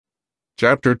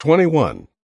Chapter 21.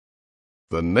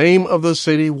 The name of the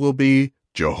city will be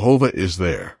Jehovah is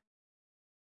there.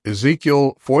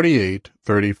 Ezekiel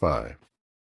 48:35.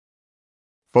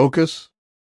 Focus: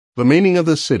 the meaning of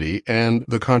the city and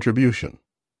the contribution.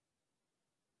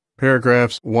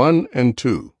 Paragraphs 1 and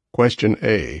 2. Question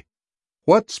A.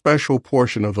 What special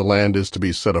portion of the land is to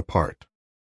be set apart?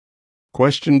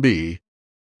 Question B.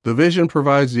 The vision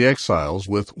provides the exiles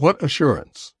with what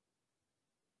assurance?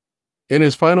 In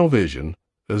his final vision,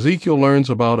 Ezekiel learns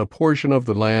about a portion of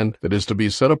the land that is to be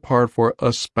set apart for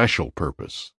a special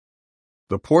purpose.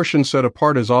 The portion set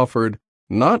apart is offered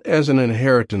not as an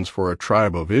inheritance for a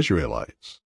tribe of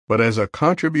Israelites, but as a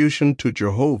contribution to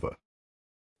Jehovah.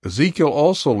 Ezekiel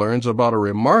also learns about a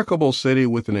remarkable city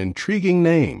with an intriguing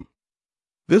name.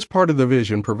 This part of the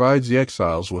vision provides the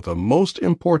exiles with a most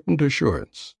important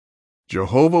assurance.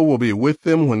 Jehovah will be with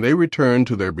them when they return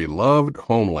to their beloved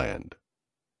homeland.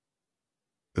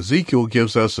 Ezekiel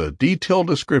gives us a detailed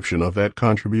description of that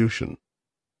contribution.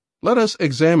 Let us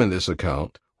examine this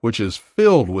account, which is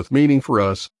filled with meaning for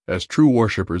us as true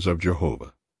worshipers of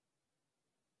Jehovah.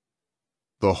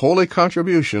 The holy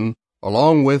contribution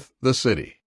along with the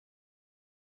city.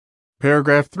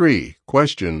 Paragraph 3.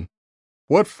 Question: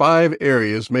 what 5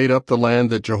 areas made up the land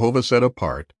that Jehovah set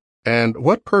apart, and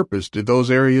what purpose did those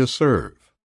areas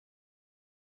serve?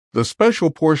 The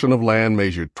special portion of land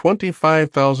measured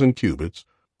 25,000 cubits,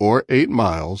 or 8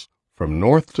 miles, from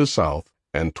north to south,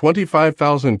 and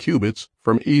 25,000 cubits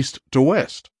from east to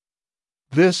west.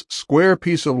 This square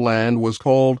piece of land was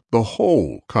called the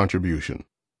whole contribution.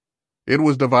 It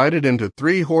was divided into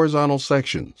 3 horizontal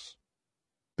sections.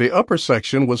 The upper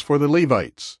section was for the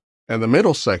Levites, and the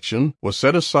middle section was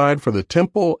set aside for the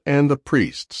temple and the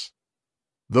priests.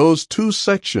 Those 2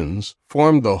 sections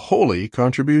formed the holy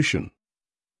contribution.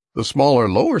 The smaller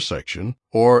lower section,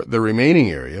 or the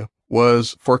remaining area,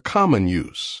 was for common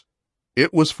use.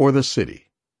 It was for the city.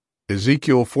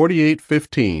 Ezekiel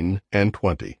 48:15 and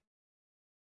 20.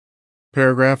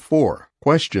 Paragraph 4.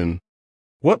 Question: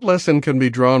 what lesson can be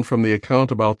drawn from the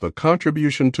account about the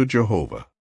contribution to Jehovah?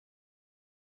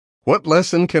 What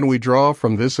lesson can we draw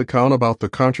from this account about the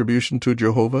contribution to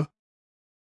Jehovah?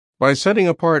 By setting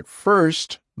apart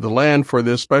first the land for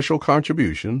this special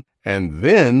contribution, and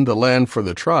then the land for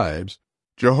the tribes,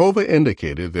 Jehovah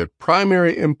indicated that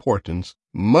primary importance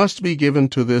must be given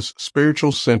to this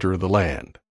spiritual center of the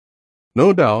land.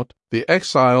 No doubt, the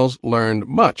exiles learned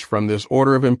much from this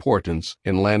order of importance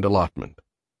in land allotment.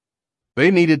 They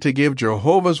needed to give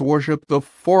Jehovah's worship the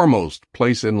foremost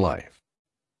place in life.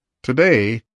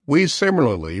 Today, we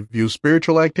similarly view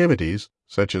spiritual activities,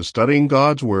 such as studying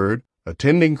God's Word,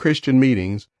 attending Christian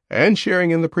meetings, and sharing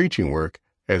in the preaching work,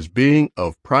 as being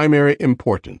of primary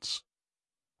importance.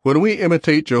 When we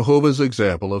imitate Jehovah's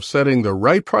example of setting the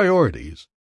right priorities,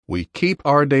 we keep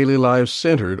our daily lives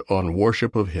centered on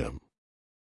worship of Him.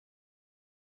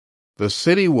 The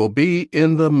city will be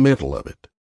in the middle of it.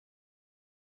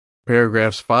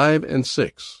 Paragraphs 5 and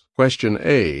 6. Question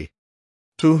A.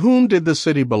 To whom did the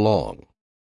city belong?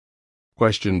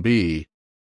 Question B.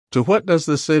 To what does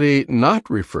the city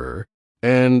not refer,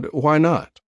 and why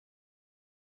not?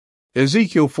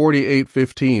 Ezekiel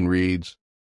 48:15 reads,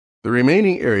 the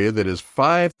remaining area that is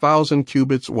 5,000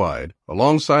 cubits wide,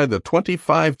 alongside the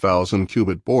 25,000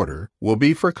 cubit border, will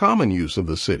be for common use of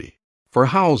the city, for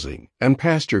housing and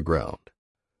pasture ground.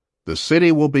 The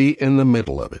city will be in the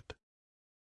middle of it.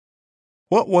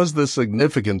 What was the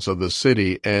significance of the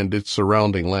city and its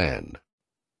surrounding land?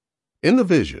 In the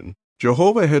vision,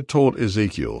 Jehovah had told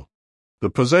Ezekiel, the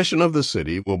possession of the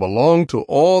city will belong to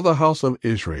all the house of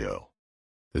Israel.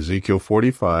 Ezekiel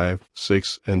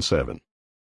 45:6 and 7.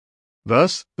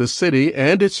 Thus, the city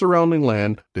and its surrounding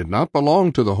land did not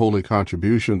belong to the holy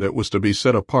contribution that was to be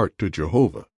set apart to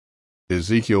Jehovah.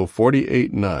 Ezekiel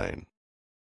 48:9.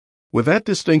 With that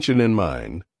distinction in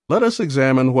mind, let us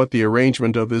examine what the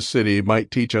arrangement of this city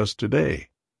might teach us today.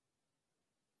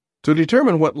 To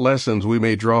determine what lessons we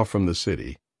may draw from the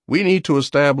city, we need to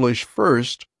establish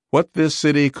first what this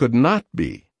city could not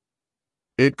be.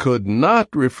 It could not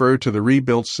refer to the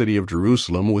rebuilt city of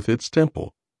Jerusalem with its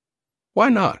temple. Why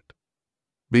not?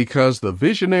 Because the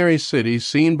visionary city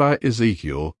seen by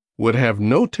Ezekiel would have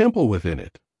no temple within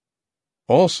it.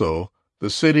 Also, the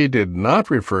city did not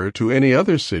refer to any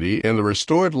other city in the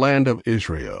restored land of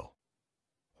Israel.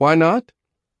 Why not?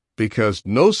 Because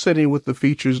no city with the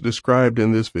features described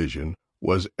in this vision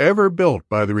was ever built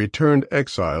by the returned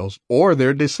exiles or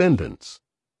their descendants.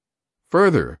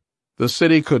 Further, the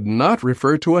city could not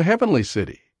refer to a heavenly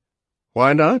city.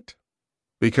 Why not?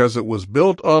 Because it was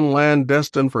built on land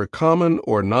destined for common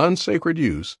or non-sacred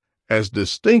use as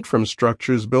distinct from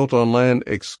structures built on land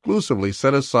exclusively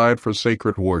set aside for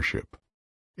sacred worship.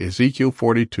 Ezekiel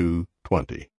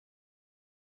 42:20.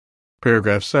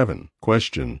 Paragraph 7.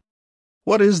 Question.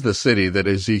 What is the city that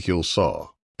Ezekiel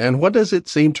saw, and what does it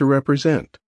seem to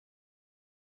represent?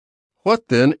 What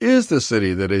then is the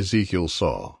city that Ezekiel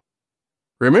saw?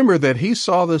 Remember that he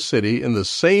saw the city in the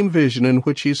same vision in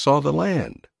which he saw the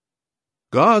land.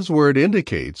 God's word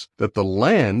indicates that the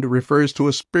land refers to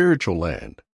a spiritual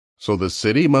land, so the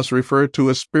city must refer to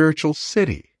a spiritual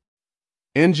city.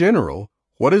 In general,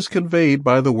 what is conveyed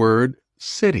by the word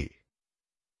city?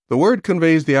 The word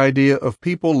conveys the idea of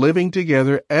people living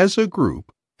together as a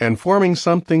group and forming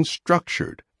something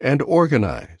structured and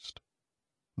organized.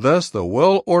 Thus, the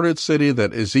well-ordered city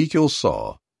that Ezekiel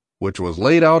saw, which was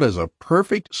laid out as a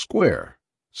perfect square,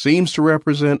 seems to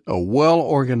represent a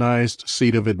well-organized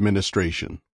seat of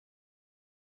administration.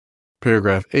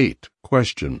 Paragraph 8.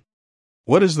 Question.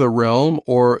 What is the realm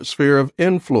or sphere of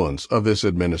influence of this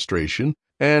administration,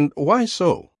 and why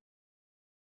so?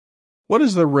 What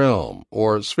is the realm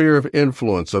or sphere of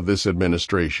influence of this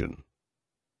administration?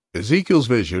 Ezekiel's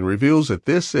vision reveals that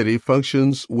this city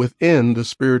functions within the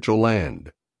spiritual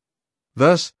land.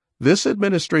 Thus, this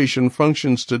administration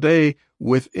functions today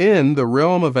within the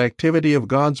realm of activity of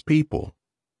God's people.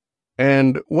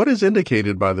 And what is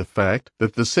indicated by the fact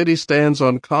that the city stands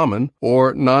on common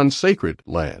or non-sacred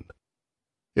land?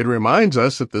 It reminds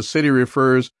us that the city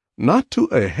refers not to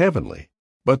a heavenly,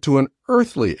 but to an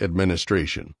earthly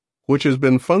administration, which has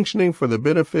been functioning for the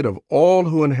benefit of all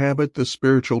who inhabit the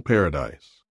spiritual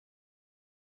paradise.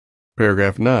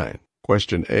 Paragraph 9.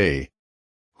 Question A.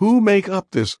 Who make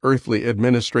up this earthly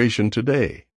administration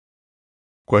today?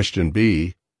 Question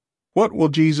B. What will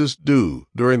Jesus do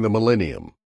during the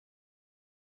millennium?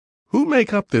 Who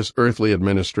make up this earthly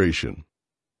administration?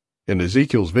 In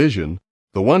Ezekiel's vision,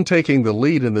 the one taking the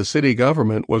lead in the city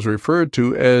government was referred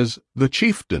to as the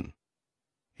chieftain.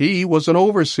 He was an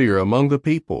overseer among the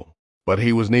people, but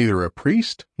he was neither a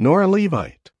priest nor a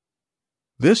Levite.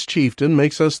 This chieftain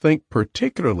makes us think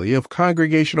particularly of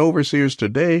congregation overseers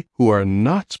today who are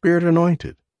not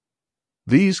Spirit-anointed.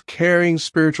 These caring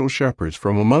spiritual shepherds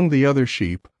from among the other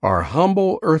sheep are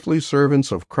humble earthly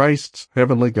servants of Christ's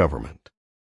heavenly government.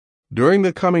 During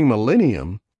the coming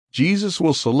millennium, Jesus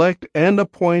will select and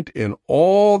appoint in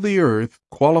all the earth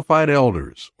qualified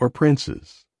elders or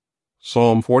princes.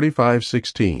 Psalm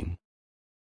 45:16.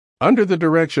 Under the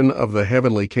direction of the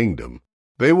heavenly kingdom,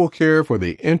 they will care for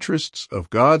the interests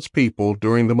of God's people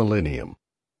during the millennium.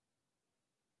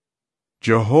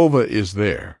 Jehovah is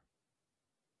there.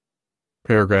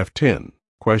 Paragraph 10.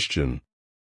 Question.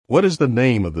 What is the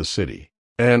name of the city,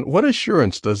 and what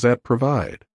assurance does that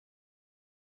provide?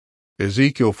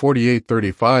 Ezekiel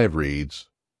 48:35 reads,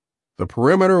 The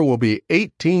perimeter will be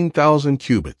 18,000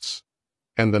 cubits,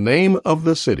 and the name of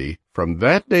the city from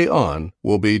that day on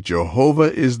will be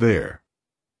Jehovah is there.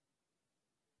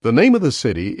 The name of the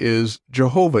city is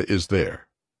Jehovah is there.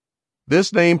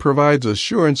 This name provides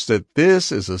assurance that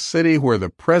this is a city where the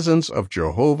presence of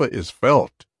Jehovah is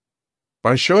felt.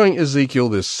 By showing Ezekiel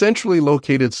this centrally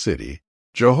located city,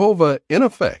 Jehovah, in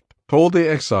effect, told the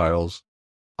exiles,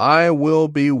 I will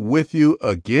be with you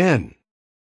again.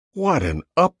 What an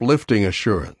uplifting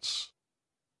assurance.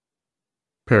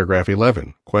 Paragraph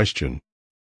 11. Question.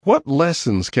 What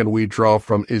lessons can we draw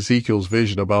from Ezekiel's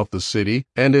vision about the city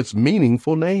and its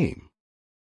meaningful name?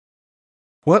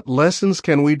 What lessons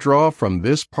can we draw from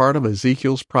this part of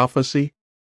Ezekiel's prophecy?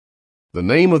 The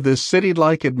name of this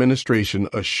city-like administration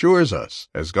assures us,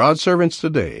 as God's servants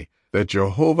today, that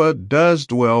Jehovah does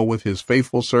dwell with his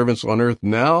faithful servants on earth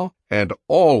now and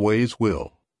always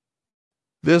will.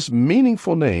 This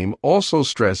meaningful name also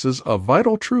stresses a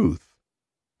vital truth.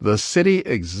 The city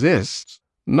exists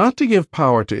not to give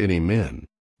power to any men,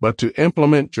 but to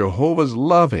implement Jehovah's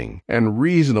loving and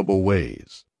reasonable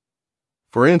ways.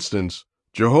 For instance,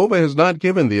 Jehovah has not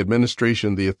given the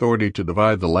administration the authority to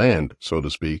divide the land, so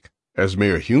to speak, as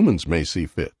mere humans may see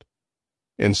fit.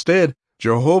 Instead,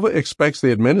 Jehovah expects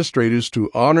the administrators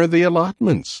to honor the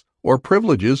allotments or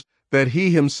privileges that he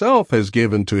himself has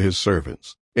given to his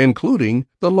servants, including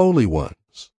the lowly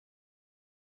ones.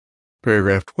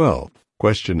 Paragraph 12.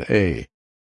 Question A.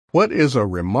 What is a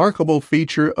remarkable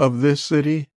feature of this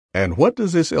city, and what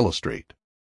does this illustrate?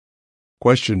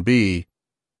 Question B.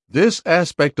 This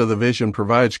aspect of the vision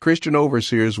provides Christian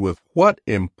overseers with what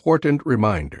important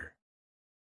reminder?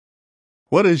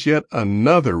 What is yet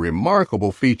another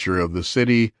remarkable feature of the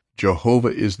city, Jehovah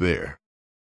is there?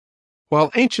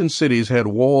 While ancient cities had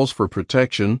walls for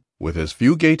protection with as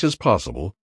few gates as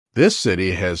possible, this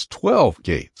city has 12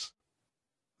 gates.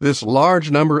 This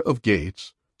large number of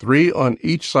gates, 3 on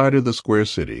each side of the square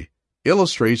city,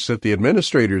 illustrates that the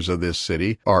administrators of this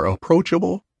city are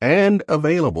approachable and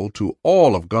available to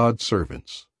all of God's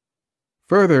servants.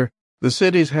 Further, the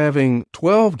city's having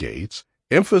 12 gates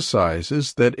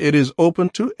emphasizes that it is open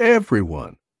to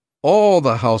everyone, all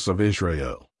the house of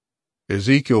Israel.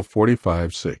 Ezekiel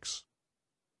 45:6.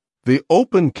 The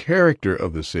open character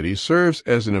of the city serves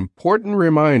as an important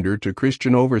reminder to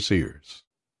Christian overseers.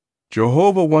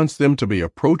 Jehovah wants them to be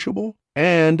approachable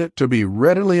and to be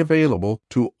readily available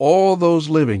to all those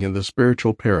living in the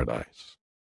spiritual paradise.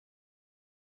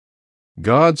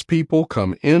 God's people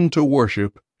come in to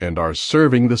worship and are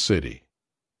serving the city.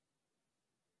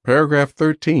 Paragraph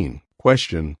 13.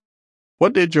 Question: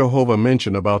 what did Jehovah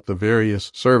mention about the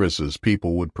various services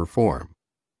people would perform?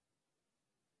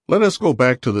 Let us go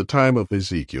back to the time of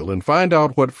Ezekiel and find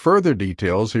out what further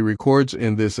details he records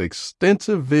in this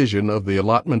extensive vision of the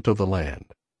allotment of the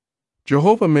land.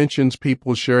 Jehovah mentions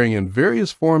people sharing in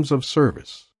various forms of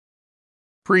service.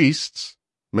 Priests,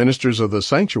 ministers of the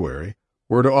sanctuary,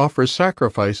 were to offer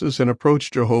sacrifices and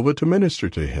approach Jehovah to minister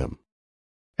to him.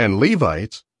 And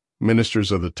Levites,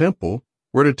 ministers of the temple,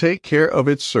 were to take care of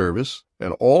its service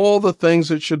and all the things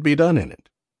that should be done in it.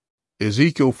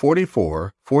 Ezekiel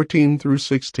 44:14 through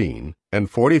 16, and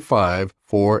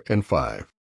 45:4 and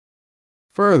 5.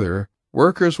 Further,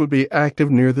 workers would be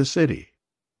active near the city.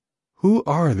 Who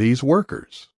are these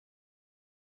workers?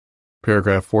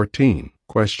 Paragraph 14.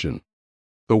 Question: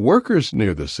 the workers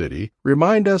near the city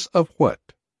remind us of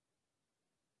what?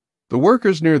 The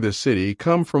workers near the city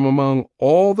come from among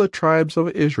all the tribes of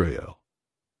Israel.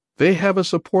 They have a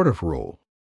supportive role.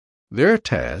 Their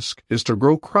task is to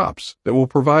grow crops that will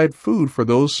provide food for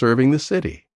those serving the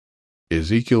city.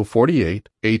 Ezekiel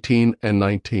 48:18 and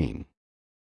 19.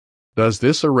 Does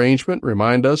this arrangement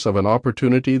remind us of an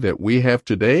opportunity that we have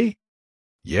today?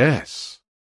 Yes.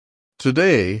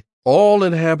 Today, all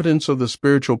inhabitants of the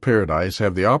spiritual paradise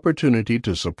have the opportunity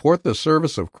to support the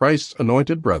service of Christ's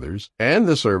anointed brothers and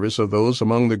the service of those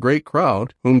among the great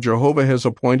crowd whom Jehovah has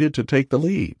appointed to take the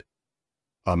lead.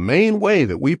 A main way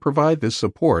that we provide this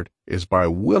support is by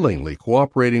willingly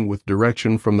cooperating with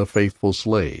direction from the faithful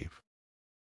slave.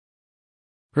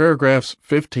 Paragraphs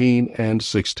 15 and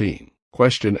 16.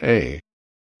 Question A: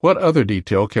 what other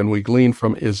detail can we glean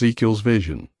from Ezekiel's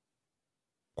vision?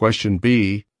 Question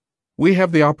B: we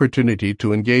have the opportunity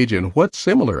to engage in what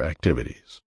similar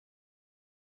activities?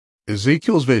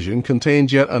 Ezekiel's vision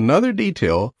contains yet another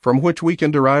detail from which we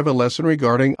can derive a lesson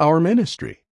regarding our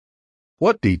ministry.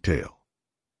 What detail?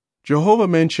 Jehovah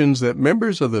mentions that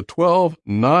members of the 12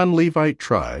 non-Levite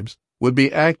tribes would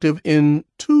be active in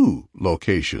 2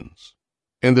 locations,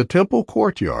 in the temple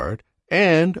courtyard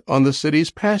and on the city's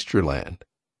pasture land.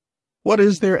 What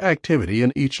is their activity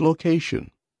in each location?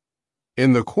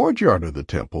 In the courtyard of the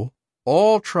temple,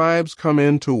 all tribes come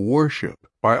in to worship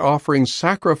by offering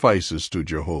sacrifices to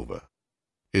Jehovah.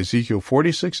 Ezekiel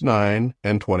 46:9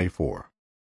 and 24.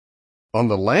 On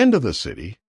the land of the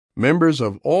city, members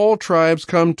of all tribes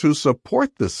come to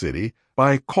support the city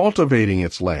by cultivating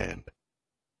its land.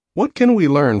 What can we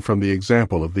learn from the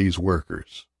example of these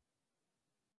workers?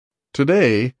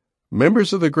 Today,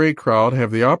 members of the great crowd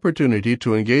have the opportunity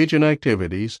to engage in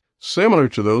activities similar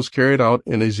to those carried out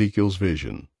in Ezekiel's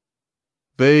vision.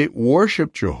 They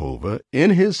worship Jehovah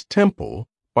in his temple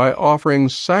by offering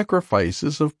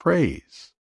sacrifices of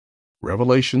praise.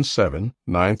 Revelation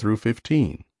 7:9 through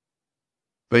 15.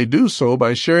 They do so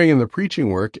by sharing in the preaching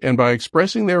work and by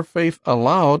expressing their faith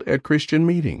aloud at Christian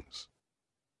meetings.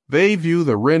 They view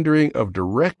the rendering of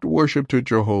direct worship to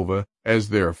Jehovah as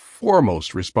their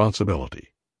foremost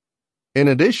responsibility. In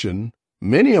addition,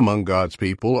 many among God's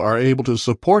people are able to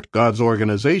support God's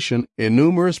organization in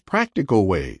numerous practical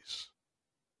ways.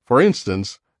 For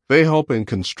instance, they help in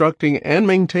constructing and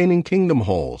maintaining kingdom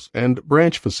halls and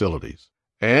branch facilities,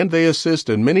 and they assist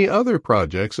in many other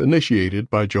projects initiated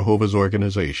by Jehovah's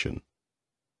organization.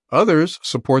 Others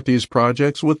support these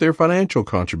projects with their financial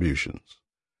contributions.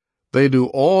 They do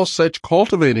all such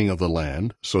cultivating of the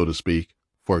land, so to speak,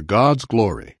 for God's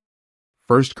glory.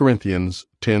 1 Corinthians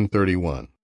 10:31.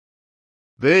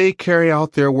 They carry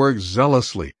out their work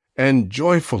zealously and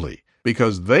joyfully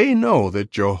because they know that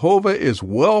Jehovah is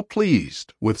well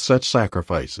pleased with such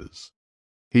sacrifices.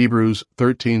 Hebrews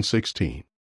 13:16.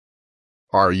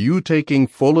 Are you taking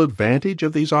full advantage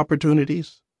of these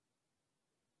opportunities?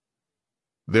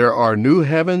 There are new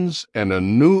heavens and a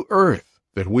new earth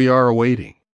that we are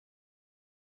awaiting.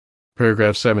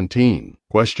 Paragraph 17.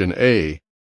 Question A: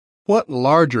 what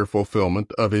larger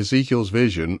fulfillment of Ezekiel's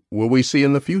vision will we see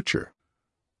in the future?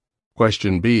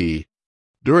 Question B: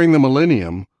 during the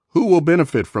millennium, who will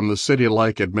benefit from the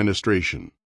city-like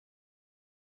administration?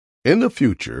 In the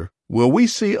future, will we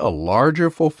see a larger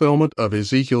fulfillment of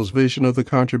Ezekiel's vision of the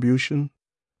contribution?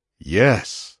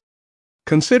 Yes.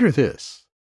 Consider this.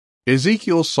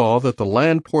 Ezekiel saw that the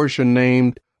land portion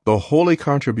named the Holy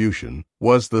Contribution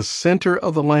was the center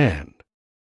of the land.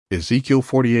 Ezekiel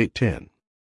 48:10.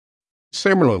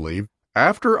 Similarly,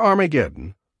 after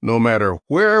Armageddon, no matter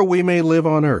where we may live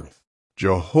on earth,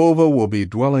 Jehovah will be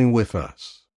dwelling with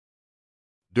us.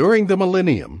 During the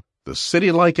millennium, the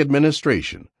city-like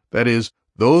administration, that is,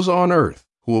 those on earth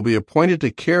who will be appointed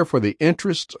to care for the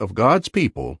interests of God's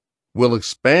people, will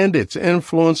expand its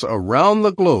influence around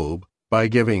the globe by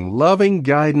giving loving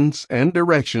guidance and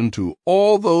direction to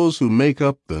all those who make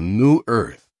up the new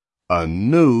earth, a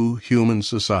new human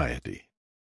society.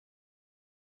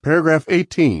 Paragraph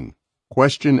 18.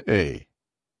 Question A.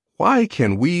 Why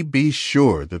can we be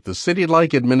sure that the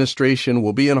city-like administration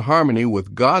will be in harmony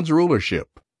with God's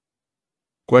rulership?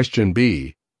 Question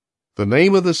B. The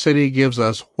name of the city gives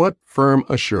us what firm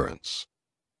assurance?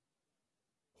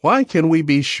 Why can we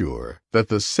be sure that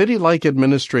the city-like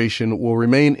administration will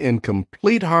remain in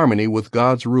complete harmony with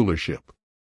God's rulership?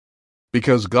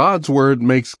 Because God's word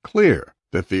makes clear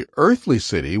that the earthly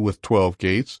city with 12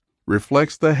 gates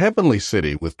reflects the heavenly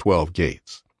city with 12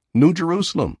 gates, New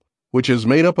Jerusalem, which is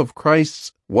made up of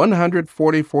Christ's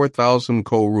 144,000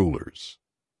 co-rulers.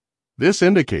 This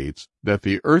indicates that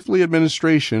the earthly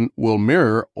administration will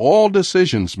mirror all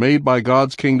decisions made by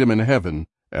God's kingdom in heaven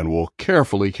and will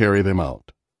carefully carry them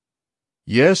out.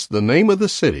 Yes, the name of the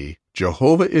city,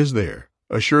 Jehovah is there,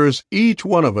 assures each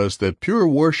one of us that pure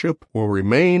worship will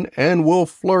remain and will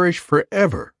flourish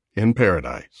forever in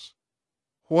paradise.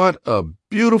 What a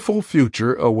beautiful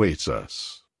future awaits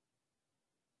us.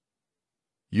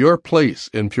 Your place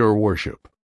in pure worship.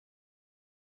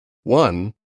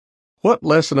 1. What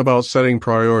lesson about setting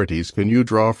priorities can you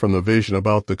draw from the vision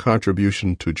about the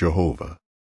contribution to Jehovah?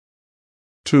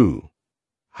 2.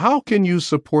 How can you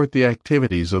support the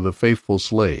activities of the faithful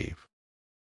slave?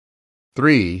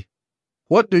 3.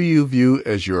 What do you view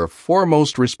as your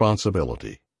foremost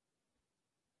responsibility?